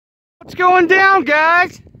What's going down,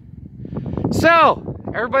 guys? So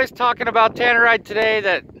everybody's talking about tannerite today,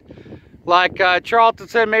 that like Charlton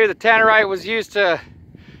said, maybe the tannerite was used to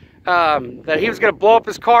that he was going to blow up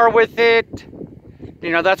his car with it. You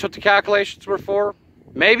know, that's what the calculations were for.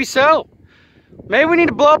 Maybe so. Maybe we need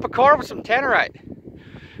to blow up a car with some tannerite.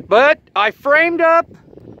 But I framed up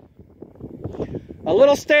a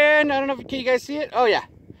little stand. I don't know if you guys see it. Oh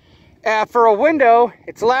yeah. For a window,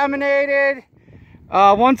 it's laminated.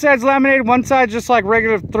 One side's laminated, one side's just like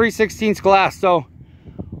regular 3/16 glass. So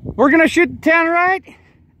we're gonna shoot the tannerite.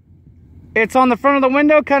 It's on the front of the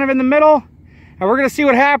window, kind of in the middle, and we're gonna see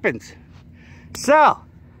what happens. So,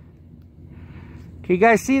 can you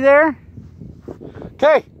guys see there?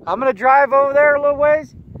 Okay, I'm gonna drive over there a little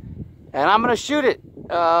ways, and I'm gonna shoot it.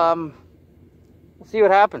 We'll see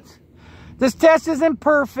what happens. This test isn't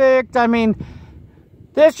perfect. I mean,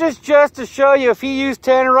 this is just to show you, if he used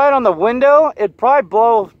tannerite on the window, it'd probably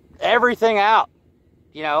blow everything out,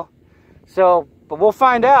 you know. So, but we'll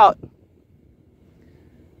find out.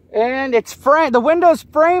 And it's framed, the window's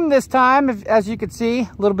framed this time, as you can see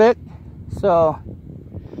a little bit. So,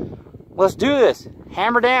 let's do this.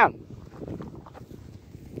 Hammer down.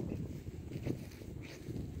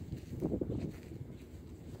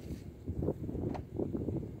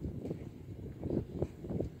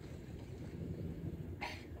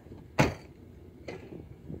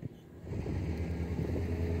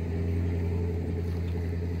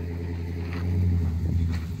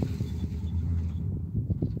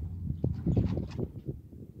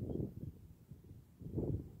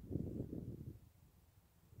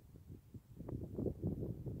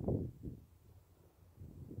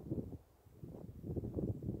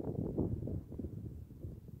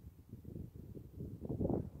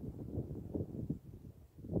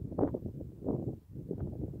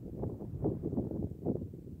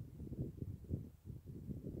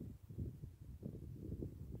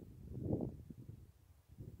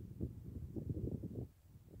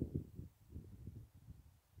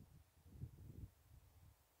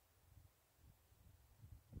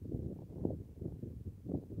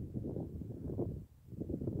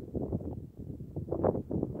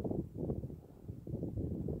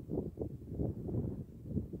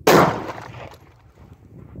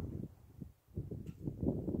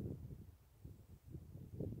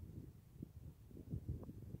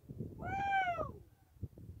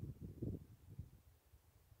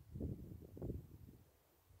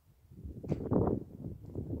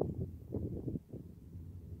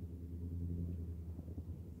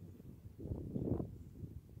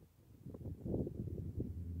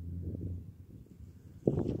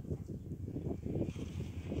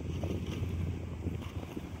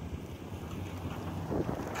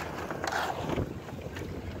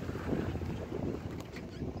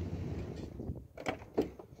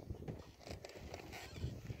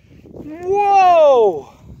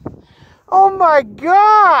 Whoa! Oh my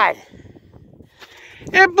God!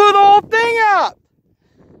 It blew the whole thing up!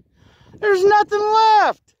 There's nothing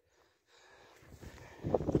left!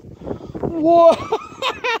 Whoa!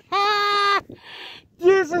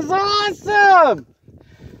 This is awesome!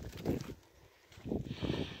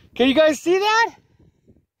 Can you guys see that?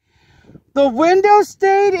 The window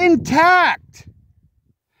stayed intact!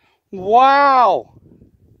 Wow!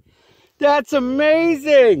 That's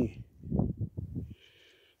amazing!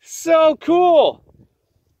 So cool.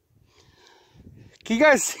 Can you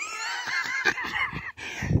guys see?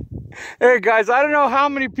 Hey guys, I don't know how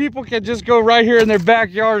many people can just go right here in their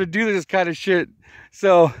backyard and do this kind of shit.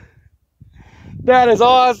 So that is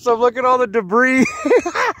awesome. Look at all the debris.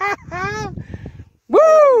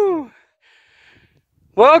 Woo!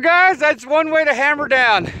 Well guys, that's one way to hammer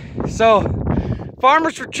down. So,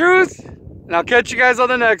 Farmers for Truth, and I'll catch you guys on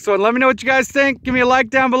the next one. Let me know what you guys think. Give me a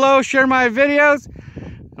like down below, share my videos.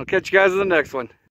 I'll catch you guys in the next one.